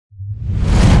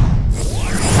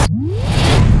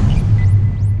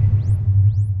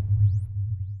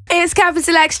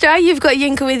Capital Xtra. You've got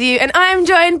Yinka with you, and I am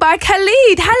joined by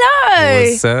Khalid.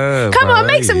 Hello. What's up? Come on,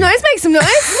 make some noise. Make some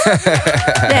noise.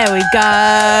 There we go.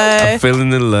 I'm feeling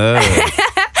the love.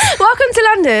 Welcome to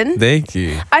London. Thank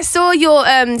you. I saw your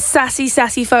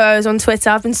sassy photos on Twitter.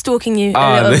 I've been stalking you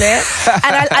a little bit,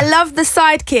 and I love the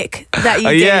sidekick that you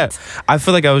did. Yeah, I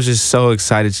feel like I was just so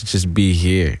excited to just be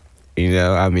here. You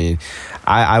know, I mean,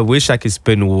 I wish I could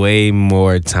spend way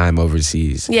more time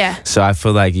overseas. Yeah. So I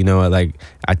feel like, you know, like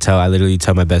I literally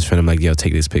tell my best friend, I'm like, yo,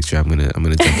 take this picture. I'm gonna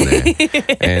jump in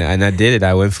there. and I did it.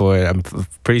 I went for it. I'm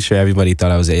pretty sure everybody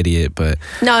thought I was an idiot, but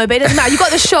no, but it doesn't matter. You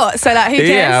got the shot, so like, who cares?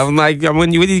 Yeah, I'm like,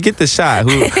 when you get the shot,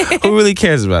 who really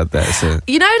cares about that? So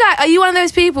you know, like, are you one of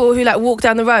those people who like walk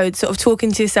down the road, sort of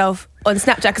talking to yourself on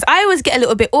Snapchat? Because I always get a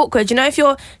little bit awkward, you know, if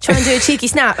you're trying to do a cheeky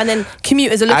snap and then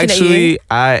commuters are looking at you. Actually,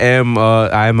 I am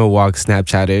a walk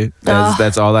Snapchatter.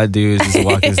 That's all I do is just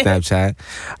walk and Snapchat.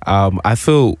 I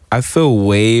feel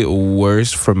way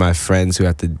worse for my friends who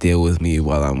have to deal with me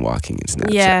while I'm walking in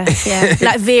Snapchat. Yeah,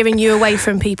 like veering you away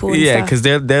from people. And yeah, because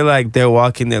they're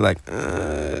walking. They're like,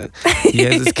 he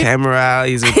has his camera out.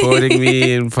 He's recording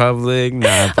me in public.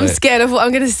 Nah, I'm scared of what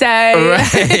I'm gonna say.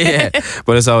 Right, yeah,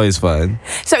 but it's always fun.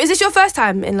 So, is this your first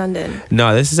time in London?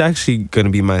 No, this is actually gonna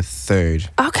be my third.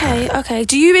 Okay.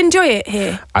 Do you enjoy it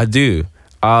here? I do.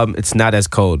 It's not as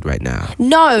cold right now.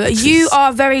 No, you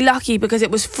are very lucky because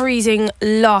it was freezing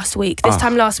last week. This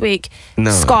time last week,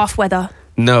 scarf weather.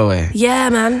 No way. Yeah,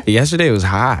 man. Yesterday was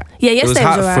hot. Yeah, yesterday was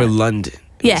hot was alright. for London.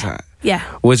 It was hot. Yeah.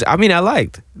 Which, I mean, I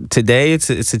liked. Today, it's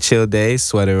a chill day,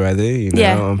 sweater weather, you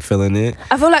know, I'm feeling it.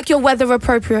 I feel like you're weather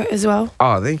appropriate as well.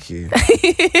 Oh, thank you.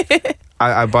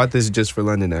 I bought this just for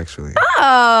London, actually.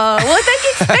 Oh, well,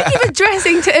 thank you for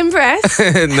dressing to impress.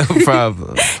 No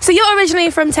problem. So you're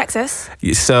originally from Texas?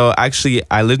 So actually,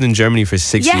 I lived in Germany for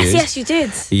 6 years. Yes, you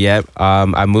did. Yep.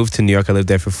 I moved to New York. I lived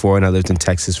there for 4, and I lived in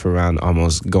Texas for around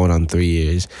almost going on 3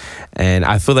 years. And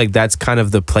I feel like that's kind of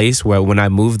the place where when I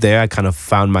moved there, I kind of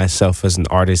found myself as an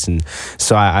artist. And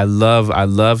so I love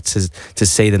to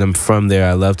say that I'm from there.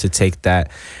 I love to take that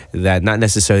not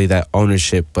necessarily that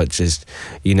ownership, but just,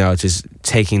 you know, just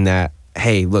taking that,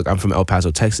 hey, look, I'm from El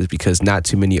Paso, Texas, because not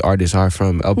too many artists are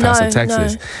from El Paso,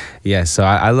 Texas. No. Yeah, so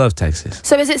I love Texas.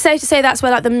 So is it safe to say that's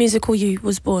where like the musical you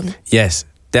was born? Yes,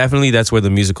 definitely that's where the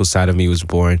musical side of me was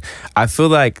born. I feel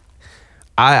like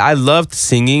I loved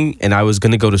singing, and I was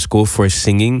going to go to school for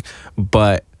singing,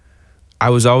 but I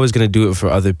was always going to do it for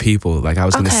other people. Like, I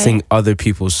was going to sing other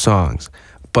people's songs.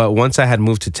 But once I had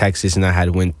moved to Texas and I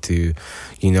had went through,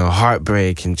 you know,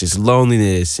 heartbreak and just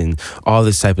loneliness and all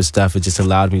this type of stuff, it just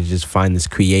allowed me to just find this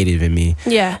creative in me.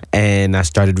 Yeah. And I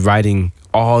started writing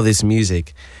all this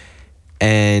music.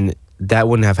 And that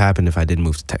wouldn't have happened if I didn't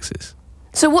move to Texas.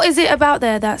 So what is it about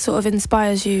there that sort of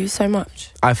inspires you so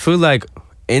much? I feel like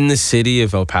in the city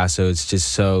of El Paso, it's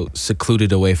just so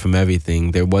secluded away from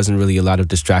everything. There wasn't really a lot of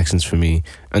distractions for me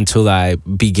until I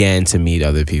began to meet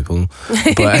other people.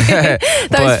 But,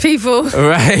 Those people.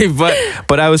 Right,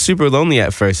 but I was super lonely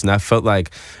at first, and I felt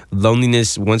like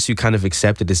loneliness, once you kind of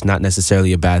accept it, it's not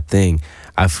necessarily a bad thing.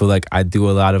 I feel like I do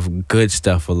a lot of good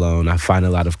stuff alone. I find a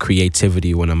lot of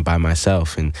creativity when I'm by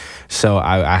myself. And so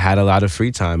I had a lot of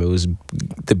free time. It was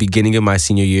the beginning of my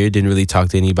senior year, didn't really talk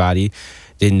to anybody.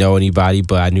 Didn't know anybody,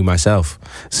 but I knew myself.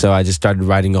 So I just started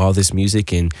writing all this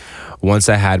music, and once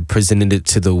I had presented it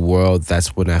to the world,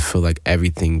 that's when I feel like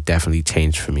everything definitely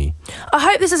changed for me. I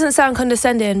hope this doesn't sound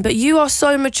condescending, but you are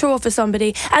so mature for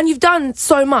somebody, and you've done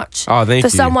so much for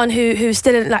someone who's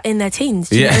still in their teens.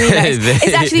 Do you know what I mean? Like,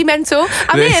 it's actually mental.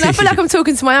 I mean, I feel like I'm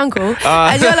talking to my uncle,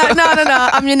 and you're like, no,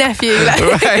 I'm your nephew. Like,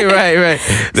 right.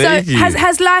 Thank you.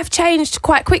 Has life changed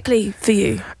quite quickly for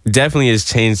you? Definitely has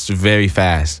changed very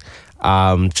fast.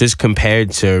 Just compared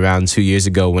to around 2 years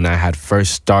ago when I had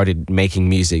first started making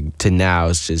music to now,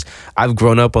 it's just, I've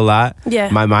grown up a lot. Yeah.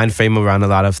 My mind frame around a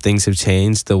lot of things have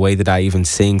changed. The way that I even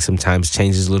sing sometimes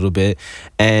changes a little bit.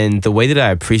 And the way that I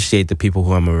appreciate the people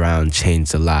who I'm around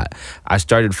changed a lot. I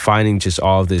started finding just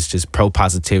all this just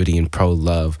pro-positivity and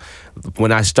pro-love.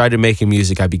 When I started making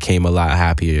music, I became a lot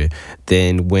happier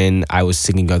than when I was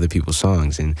singing other people's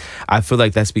songs. And I feel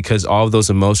like that's because all of those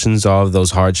emotions, all of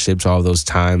those hardships, all of those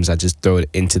times, I just throw it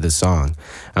into the song.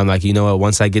 I'm like, you know what,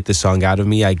 once I get the song out of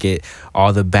me, I get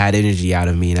all the bad energy out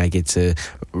of me, and I get to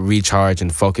recharge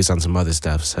and focus on some other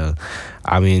stuff. So,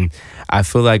 I mean, I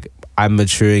feel like I'm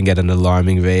maturing at an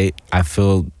alarming rate. I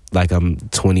feel like I'm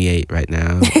 28 right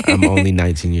now. I'm only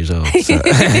 19 years old. So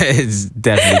it's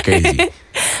definitely crazy.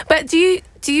 But do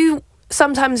you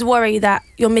sometimes worry that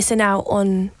you're missing out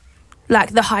on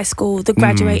like the high school, the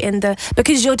graduating,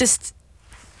 because you're just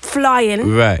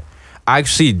flying? Right. I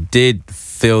actually did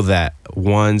feel that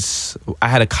once I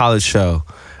had a college show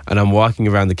and I'm walking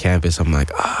around the campus. I'm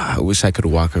like, I wish I could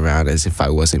walk around as if I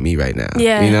wasn't me right now.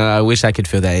 Yeah. You know, I wish I could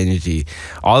feel that energy.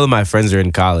 All of my friends are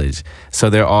in college,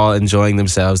 so they're all enjoying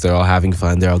themselves. They're all having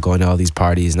fun. They're all going to all these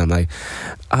parties, and I'm like,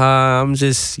 I'm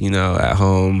just, at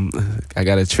home. I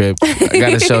got a trip. I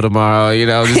got a show tomorrow.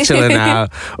 I'm just chilling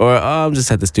out. Or I'm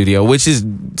just at the studio, which is,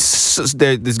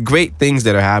 there's great things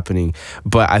that are happening,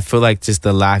 but I feel like just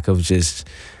the lack of just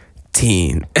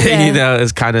teen,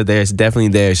 it's kind of there. It's definitely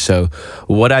there. So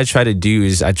what I try to do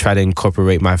is I try to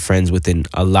incorporate my friends within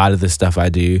a lot of the stuff I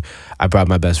do. I brought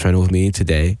my best friend with me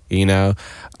today, and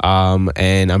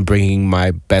I'm bringing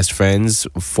my best friends,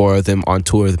 4 of them, on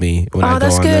tour with me when I go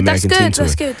on the American Teen Tour.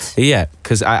 That's good. Yeah,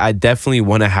 because I definitely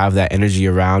want to have that energy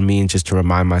around me, and just to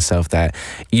remind myself that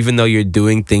even though you're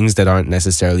doing things that aren't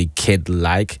necessarily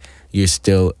kid-like, you're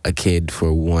still a kid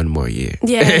for one more year.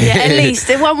 Yeah, at least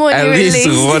one more year. At least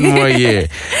one more year.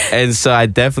 And so I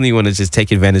definitely want to just take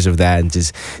advantage of that and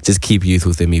just keep youth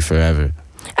within me forever.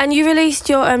 And you released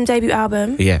your debut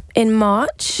album in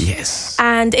March. Yes.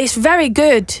 And it's very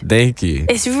good. Thank you.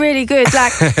 It's really good.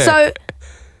 Like, so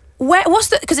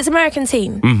because it's American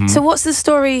Teen. Mm-hmm. So what's the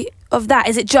story of that?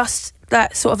 Is it just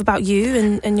that sort of about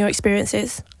you and your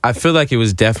experiences? I feel like it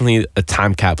was definitely a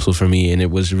time capsule for me, and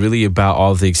it was really about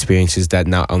all the experiences that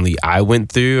not only I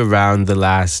went through around the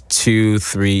last 2,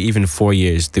 3, even 4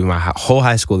 years through my whole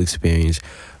high school experience,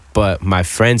 but my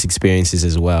friends' experiences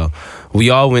as well. We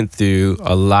all went through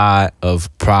a lot of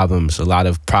problems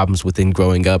within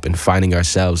growing up and finding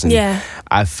ourselves. And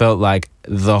I felt like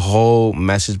the whole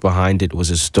message behind it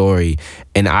was a story,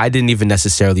 and I didn't even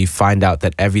necessarily find out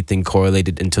that everything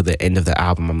correlated until the end of the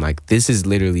album. I'm like, this is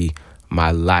literally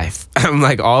my life. I'm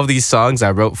like, all of these songs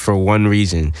I wrote for one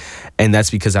reason, and that's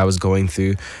because I was going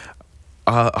through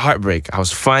heartbreak. I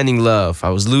was finding love. I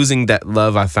was losing that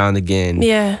love I found again.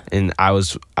 Yeah. And I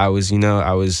was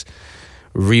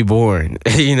reborn,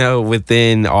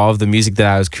 within all of the music that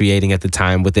I was creating at the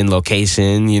time, within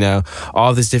location,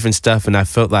 all this different stuff. And I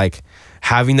felt like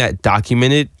having that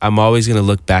documented, I'm always going to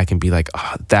look back and be like,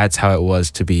 oh, that's how it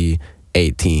was to be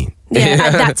 18. Yeah,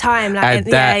 at that time. Like, at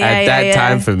that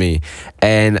time for me.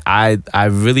 And I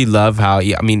really love how,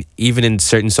 even in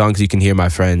certain songs, you can hear my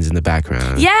friends in the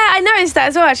background. Yeah, I noticed that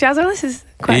as well, actually. I was like, this is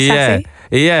quite sassy.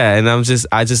 Yeah, and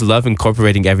I just love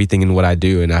incorporating everything in what I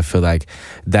do, and I feel like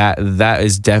that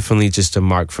is definitely just a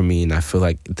mark for me, and I feel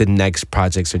like the next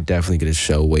projects are definitely going to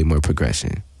show way more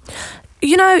progression.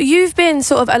 You've been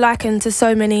sort of likened to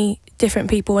so many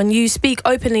different people, and you speak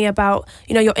openly about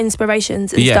your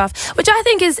inspirations and stuff, which I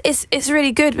think is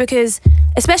really good, because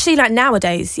especially like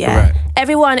nowadays,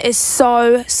 everyone is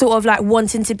so sort of like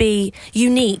wanting to be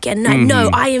unique and like,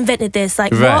 no, I invented this.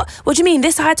 Like, what do you mean?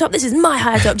 This high top? This is my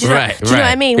high top. Do you know what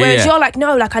I mean? Whereas you're like,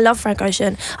 no, like I love Frank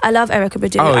Ocean, I love Erykah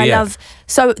Badu,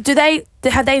 So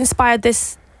have they inspired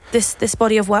this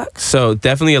body of work? So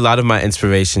definitely a lot of my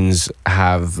inspirations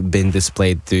have been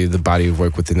displayed through the body of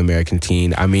work within American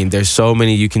Teen. I mean, there's so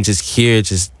many, you can just hear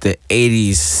just the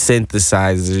 80s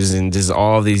synthesizers and just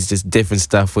all these just different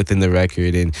stuff within the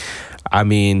record. And I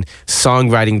mean,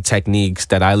 songwriting techniques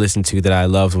that I listened to that I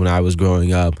loved when I was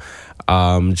growing up.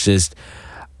 I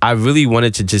really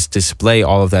wanted to just display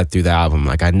all of that through the album.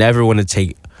 Like, I never want to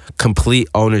take complete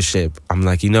ownership. I'm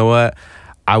like, you know what?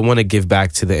 I want to give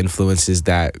back to the influences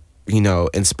that,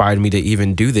 inspired me to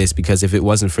even do this, because if it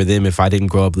wasn't for them, if I didn't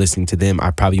grow up listening to them,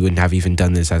 I probably wouldn't have even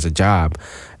done this as a job.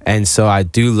 And so I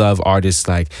do love artists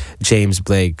like James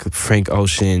Blake, Frank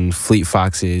Ocean, Fleet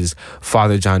Foxes,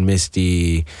 Father John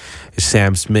Misty,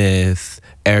 Sam Smith,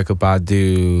 Erykah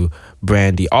Badu,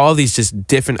 Brandy, all these just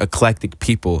different eclectic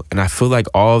people. And I feel like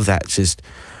all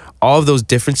of those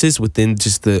differences within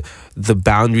just the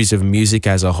boundaries of music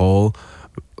as a whole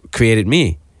created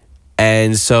me.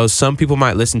 And so some people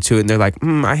might listen to it and they're like,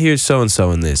 I hear so-and-so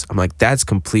in this. I'm like, that's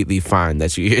completely fine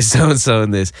that you hear so-and-so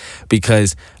in this,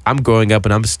 because I'm growing up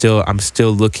and I'm still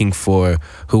looking for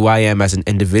who I am as an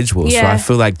individual. So I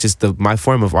feel like just my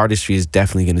form of artistry is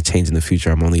definitely going to change in the future.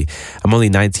 I'm only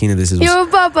 19 and this is... You're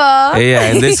a baba.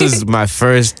 Yeah, and this was my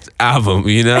first album,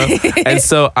 And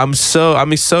so I'm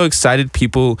so excited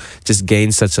people just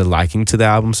gained such a liking to the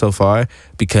album so far,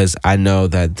 because I know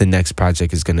that the next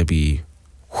project is going to be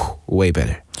way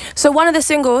better. So one of the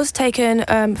singles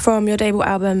taken from your debut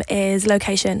album is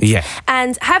Location. Yeah.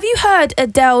 And have you heard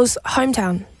Adele's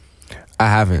Hometown? I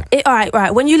haven't. All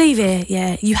right. When you leave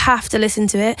here, you have to listen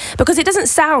to it, because it doesn't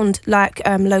sound like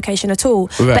Location at all,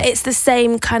 but it's the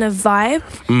same kind of vibe.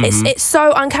 Mm-hmm. It's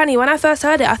so uncanny. When I first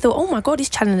heard it, I thought, oh my God, he's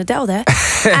channeling Adele there.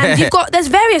 And there's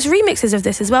various remixes of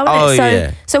this as well, isn't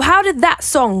it? So how did that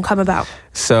song come about?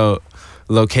 So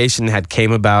location had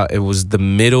came about. It was the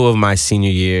middle of my senior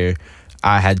year.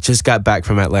 I had just got back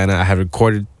from Atlanta. I had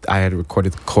recorded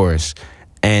the chorus,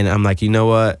 and I'm like, you know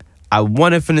what? I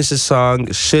want to finish this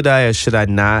song. Should I or should I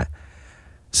not?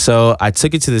 So I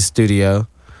took it to the studio.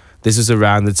 This was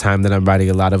around the time that I'm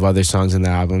writing a lot of other songs in the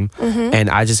album.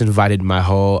 And I just invited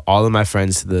all of my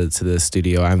friends to the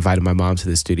studio. I invited my mom to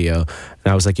the studio.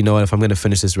 And I was like, you know what? If I'm going to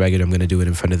finish this record, I'm going to do it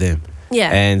in front of them.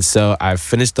 Yeah. And so I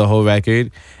finished the whole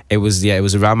record. It was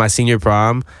around my senior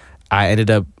prom. I ended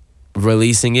up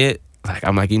releasing it. Like,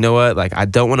 I'm like, you know what? Like, I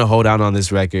don't want to hold out on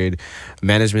this record.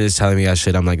 Management is telling me I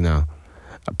should. I'm like, no.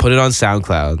 I put it on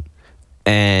SoundCloud.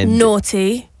 And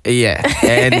naughty. Yeah,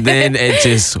 and then it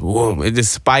just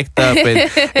spiked up,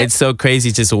 and it's so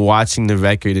crazy just watching the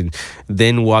record and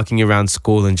then walking around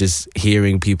school and just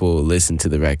hearing people listen to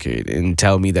the record and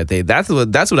tell me that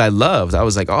that's what I loved. I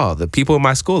was like, oh, the people in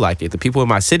my school like it, the people in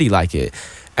my city like it,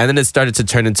 and then it started to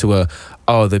turn into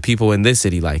the people in this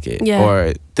city like it,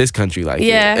 or this country like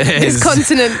it, this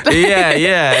continent.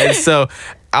 yeah, and so.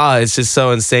 It's just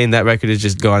so insane. That record has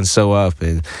just gone so up,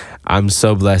 and I'm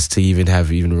so blessed to have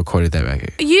recorded that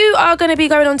record. You are going to be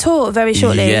going on tour very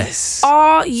shortly. Yes.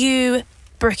 Are you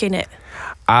bricking it?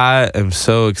 I am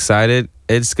so excited.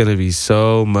 It's going to be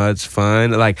so much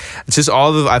fun. Like,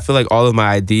 I feel like all of my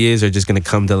ideas are just going to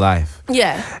come to life.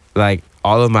 Yeah. Like,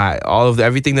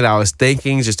 everything that I was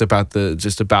thinking just about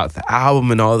the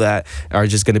album and all that are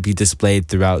just going to be displayed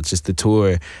throughout just the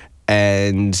tour.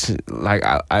 And like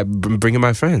I'm bringing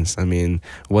my friends. I mean,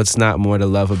 what's not more to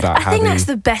love about having? I think that's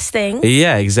the best thing.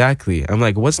 Yeah, exactly. I'm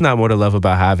like, what's not more to love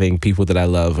about having people that I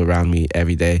love around me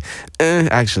every day?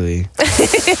 Actually,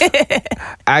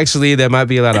 there might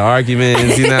be a lot of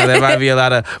arguments. There might be a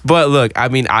lot of. But look, I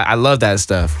mean, I love that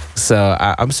stuff. So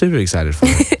I'm super excited for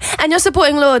it. And you're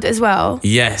supporting Lorde as well.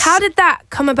 Yes. How did that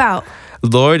come about?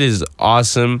 Lorde is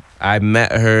awesome. I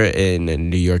met her in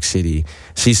New York City.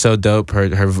 She's so dope.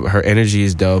 Her energy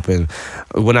is dope. And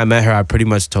when I met her, I pretty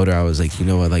much told her, I was like, you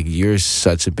know what, like, you're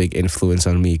such a big influence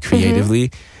on me creatively.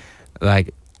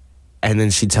 Like, and then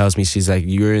she tells me, she's like,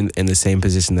 you're in the same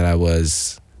position that I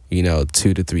was, 2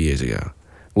 to 3 years ago.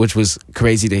 Which was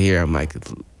crazy to hear. I'm like,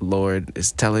 Lorde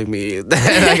is telling me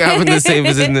that like, I'm in the same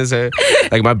position as her.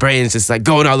 Like, my brain's just like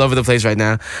going all over the place right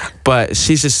now. But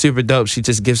she's just super dope. She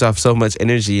just gives off so much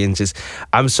energy, and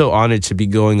I'm so honored to be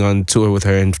going on tour with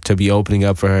her and to be opening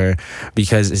up for her,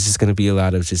 because it's just gonna be a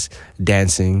lot of just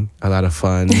dancing, a lot of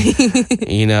fun,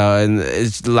 and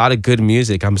it's a lot of good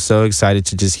music. I'm so excited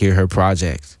to just hear her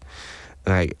project.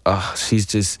 Like,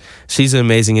 she's an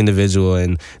amazing individual,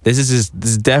 and this is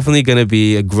definitely gonna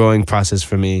be a growing process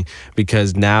for me,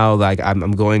 because now, like,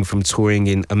 I'm going from touring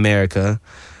in America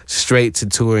straight to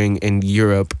touring in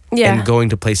Europe, and going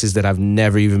to places that I've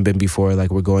never even been before.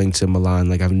 Like, we're going to Milan.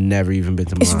 Like, I've never even been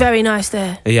to Milan. It's very nice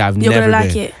there. Yeah, You're never gonna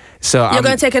like been. it. So you're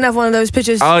gonna take another one of those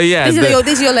pictures. Oh yeah,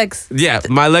 these are your legs. Yeah,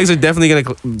 my legs are definitely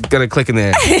gonna click in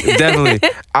there. Definitely,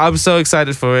 I'm so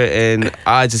excited for it, and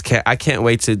I can't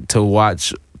wait to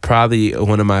watch probably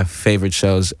one of my favorite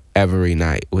shows every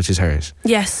night, which is hers.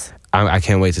 Yes, I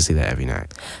can't wait to see that every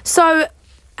night. So,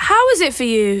 how is it for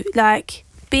you, like,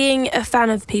 being a fan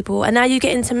of people, and now you're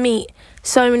getting to meet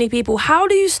so many people? How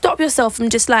do you stop yourself from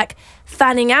just like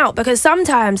fanning out? Because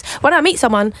sometimes when I meet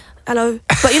someone, hello,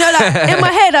 but like in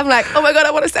my head I'm like, oh my god,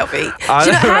 I want a selfie.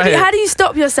 How do you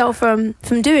stop yourself from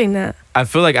doing that? I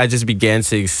feel like I just began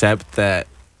to accept that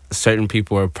certain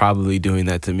people are probably doing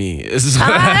that to me. That's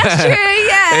true,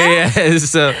 yeah. Yeah,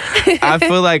 so I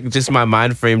feel like just my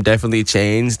mind frame definitely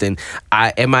changed, and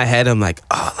in my head I'm like,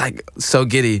 oh, like, so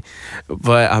giddy,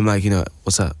 but I'm like,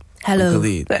 what's up? Hello,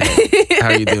 Khalid. Hey, how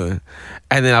are you doing?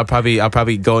 And then I'll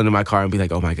probably go into my car and be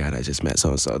like, oh my god, I just met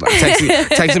so and so. Like,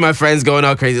 texting my friends, going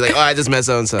all crazy, like, oh, I just met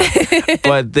so and so.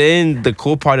 But then the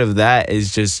cool part of that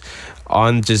is just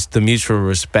on just the mutual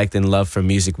respect and love for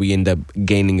music, we end up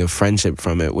gaining a friendship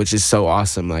from it, which is so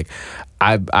awesome. Like,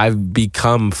 I've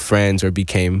become friends, or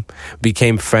became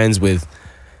friends with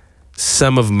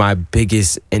some of my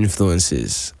biggest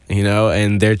influences,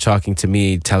 and they're talking to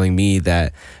me, telling me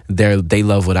that they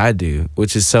love what I do,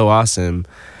 which is so awesome.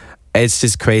 It's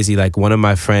just crazy. Like, one of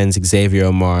my friends, Xavier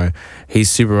Omar, he's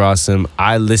super awesome.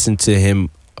 I listened to him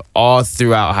all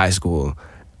throughout high school,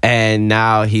 and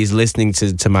now he's listening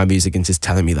to my music and just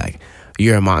telling me, like,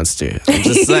 you're a monster. I'm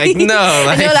just like, no.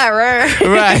 Like, and you're like,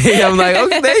 Rrr. Right. I'm like,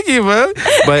 okay, thank you, bro.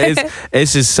 But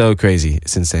it's just so crazy.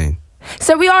 It's insane.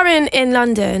 So we are in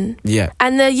London. Yeah.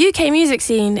 And the UK music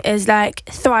scene is like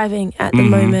thriving at the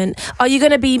moment. Are you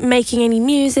going to be making any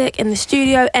music in the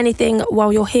studio, anything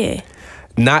while you're here?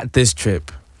 Not this trip,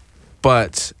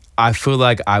 but I feel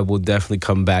like I will definitely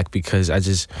come back, because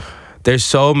there's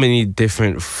so many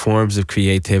different forms of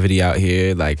creativity out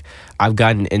here. Like, I've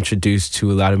gotten introduced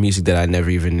to a lot of music that I never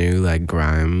even knew, like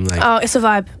grime. Like, oh, it's a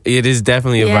vibe. It is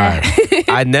definitely a vibe.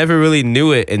 I never really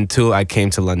knew it until I came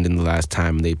to London the last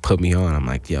time and they put me on. I'm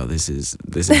like, yo, this is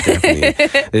definitely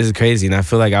this is crazy. And I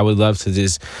feel like I would love to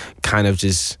just kind of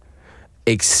just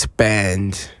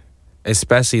expand.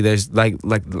 Especially there's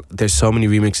there's so many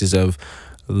remixes of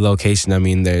Location. I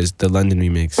mean, there's the London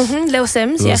remix. Lil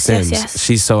Sims. Yes.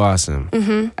 She's so awesome.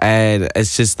 And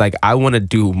it's just like, I want to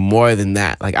do more than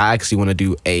that. Like, I actually want to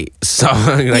do a song,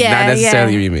 like not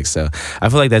necessarily a remix. So I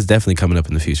feel like that's definitely coming up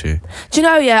in the future. Do you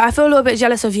know, I feel a little bit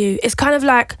jealous of you. It's kind of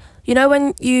like, you know,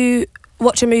 when you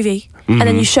watch a movie and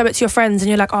then you show it to your friends and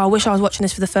you're like, oh, I wish I was watching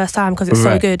this for the first time because it's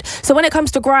so good. So when it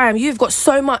comes to grime, you've got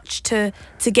so much to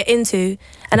get into,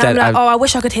 and I'm like, I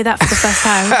wish I could hear that for the first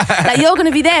time. Like, you're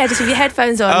gonna be there just with your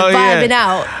headphones on, vibing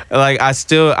out. Like, I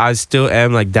still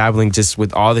am like dabbling just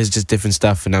with all this just different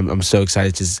stuff, and I'm so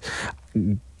excited to just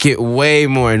get way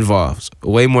more involved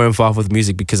with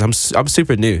music, because I'm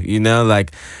super new, you know,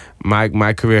 like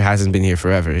my career hasn't been here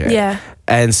forever yet. Yeah.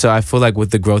 And so I feel like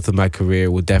with the growth of my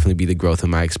career will definitely be the growth of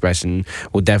my expression,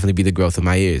 will definitely be the growth of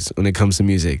my ears when it comes to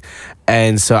music.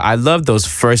 And so I love those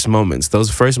first moments. Those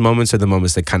first moments are the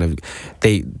moments that kind of,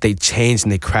 they change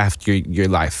and they craft your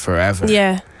life forever.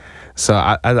 Yeah. So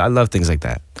I love things like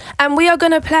that. And we are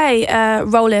going to play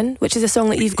Rollin', which is a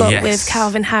song that you've got with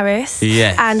Calvin Harris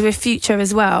and with Future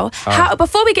as well.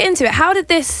 Before we get into it, how did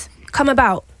this come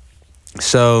about?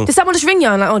 So did someone just ring you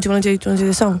and like, oh, do you want to do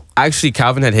the song? Actually,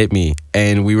 Calvin had hit me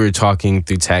and we were talking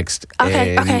through text.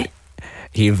 Okay.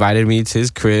 He invited me to his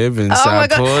crib, and so I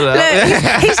pulled up.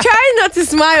 Look, he's trying not to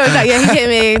smile. He's like, yeah, he hit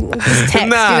me. Just text, you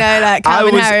know, like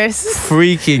Calvin Harris.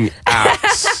 Freaking out.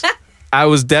 I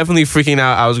was definitely freaking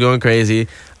out. I was going crazy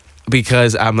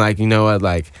because I'm like, you know what?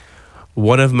 Like,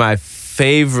 one of my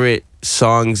favorite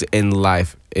songs in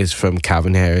life is from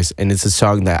Calvin Harris, and it's a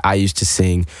song that I used to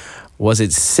sing. Was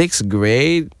it 6th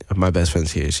grade? My best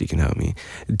friend's here. She can help me.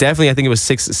 Definitely, I think it was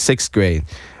sixth grade.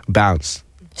 Bounce.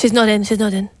 She's not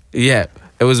in. Yeah,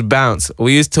 it was Bounce.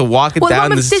 We used to walk it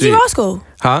down the street. Dizzy Rascal?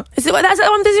 Huh? That's the one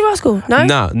with Dizzy Rascal?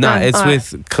 No, it's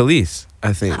with Khalid,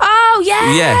 I think. Oh,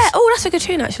 yeah. Yes. Oh, that's a good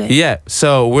tune, actually. Yeah,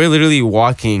 so we're literally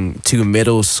walking to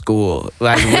middle school,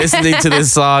 like listening to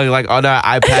this song, like on our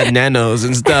iPad Nanos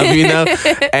and stuff, you know?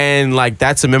 And like,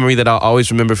 that's a memory that I'll always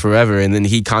remember forever. And then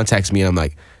he contacts me and I'm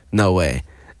like, no way,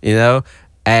 you know?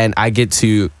 And I get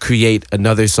to create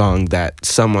another song that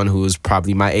someone who is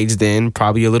probably my age then,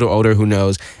 probably a little older, who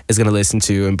knows, is going to listen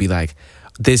to and be like,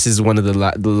 this is one of the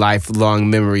lifelong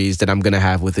memories that I'm going to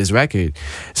have with this record.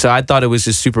 So I thought it was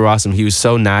just super awesome. He was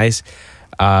so nice.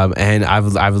 And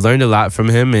I've learned a lot from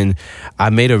him, and I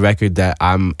made a record that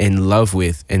I'm in love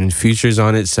with, and Future's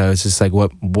on it. So it's just like,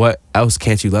 what else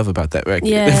can't you love about that record?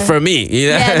 Yeah. For me, you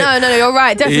know? Yeah, no, you're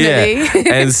right, definitely.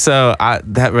 Yeah. And so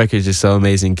that record is just so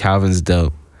amazing. Calvin's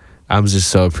dope. I'm just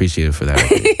so appreciative for that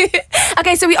record.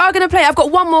 Okay, so we are going to play. I've got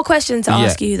one more question to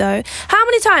ask you, though. How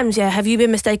many times, have you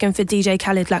been mistaken for DJ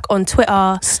Khalid, like on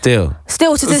Twitter? Still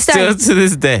to this day? Still to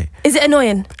this day. Is it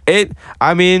annoying?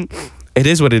 I mean, it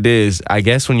is what it is. I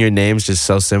guess when your name's just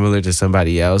so similar to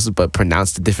somebody else, but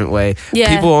pronounced a different way,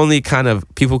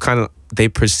 people kind of they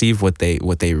perceive what they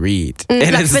read.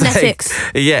 And like it's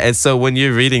phonetics. Like, and so when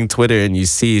you're reading Twitter and you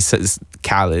see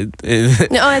Khalid,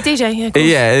 DJ,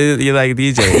 cool. You're like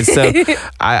DJ. And so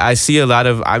I see a lot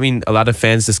of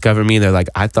fans discover me and they're like,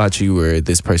 I thought you were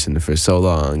this person for so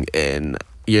long and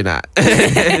you're not.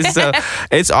 So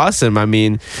it's awesome. I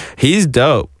mean, he's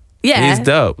dope. Yeah, he's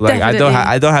dope. Like, definitely.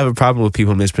 I don't have a problem with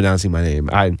people mispronouncing my name.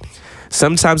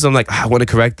 Sometimes I'm like, I want to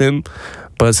correct them,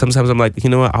 but sometimes I'm like,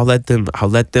 you know what? I'll let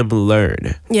them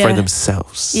learn for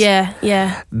themselves.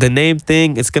 Yeah. The name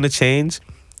thing, it's gonna change.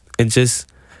 It just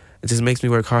makes me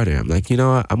work harder. I'm like, you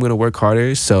know what? I'm gonna work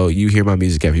harder. So you hear my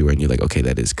music everywhere, and you're like, okay,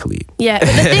 that is Khalid. Yeah,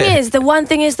 but the one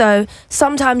thing is though,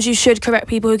 sometimes you should correct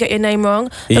people who get your name wrong,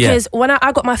 because when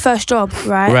I got my first job,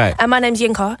 right, and my name's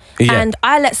Yinka, and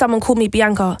I let someone call me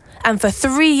Bianca, and for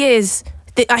 3 years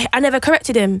I never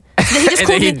corrected him. He just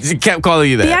called me. He kept calling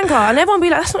you that. Bianca, and everyone be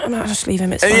like, "That's not. No, just leave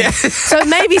him. It's fine." Yeah. So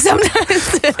maybe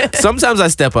sometimes. Sometimes I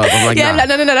step up. I'm like, nah, I'm like,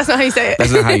 no, that's not how you say it.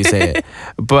 That's not how you say it.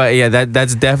 But yeah,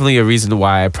 that's definitely a reason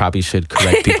why I probably should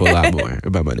correct people a lot more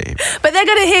about my name. But they're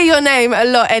gonna hear your name a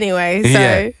lot anyway.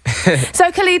 So,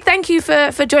 so Khalid, thank you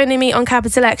for joining me on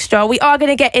Capital Xtra. We are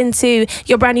gonna get into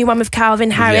your brand new one with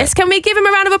Calvin Harris. Can we give him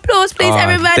a round of applause, please,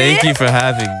 everybody? Thank you for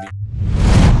having me.